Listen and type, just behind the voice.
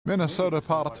Minnesota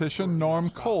politician Norm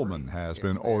Coleman has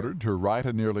been ordered to write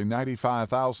a nearly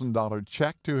 $95,000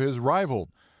 check to his rival.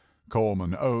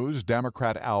 Coleman owes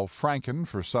Democrat Al Franken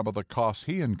for some of the costs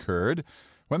he incurred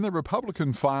when the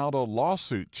Republican filed a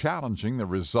lawsuit challenging the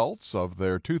results of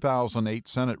their 2008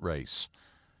 Senate race.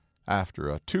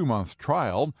 After a 2-month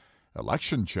trial,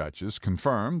 election judges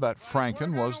confirmed that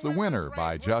Franken was the winner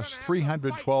by just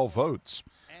 312 votes.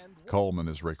 Coleman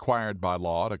is required by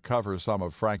law to cover some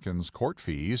of Franken's court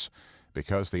fees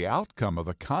because the outcome of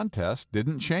the contest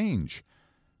didn't change.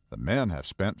 The men have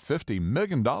spent $50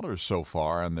 million so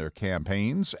far in their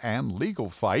campaigns and legal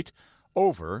fight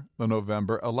over the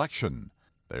November election.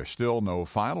 There's still no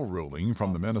final ruling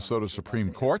from the Minnesota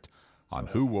Supreme Court on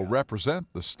who will represent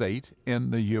the state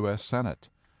in the U.S. Senate.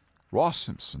 Ross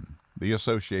Simpson, The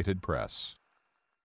Associated Press.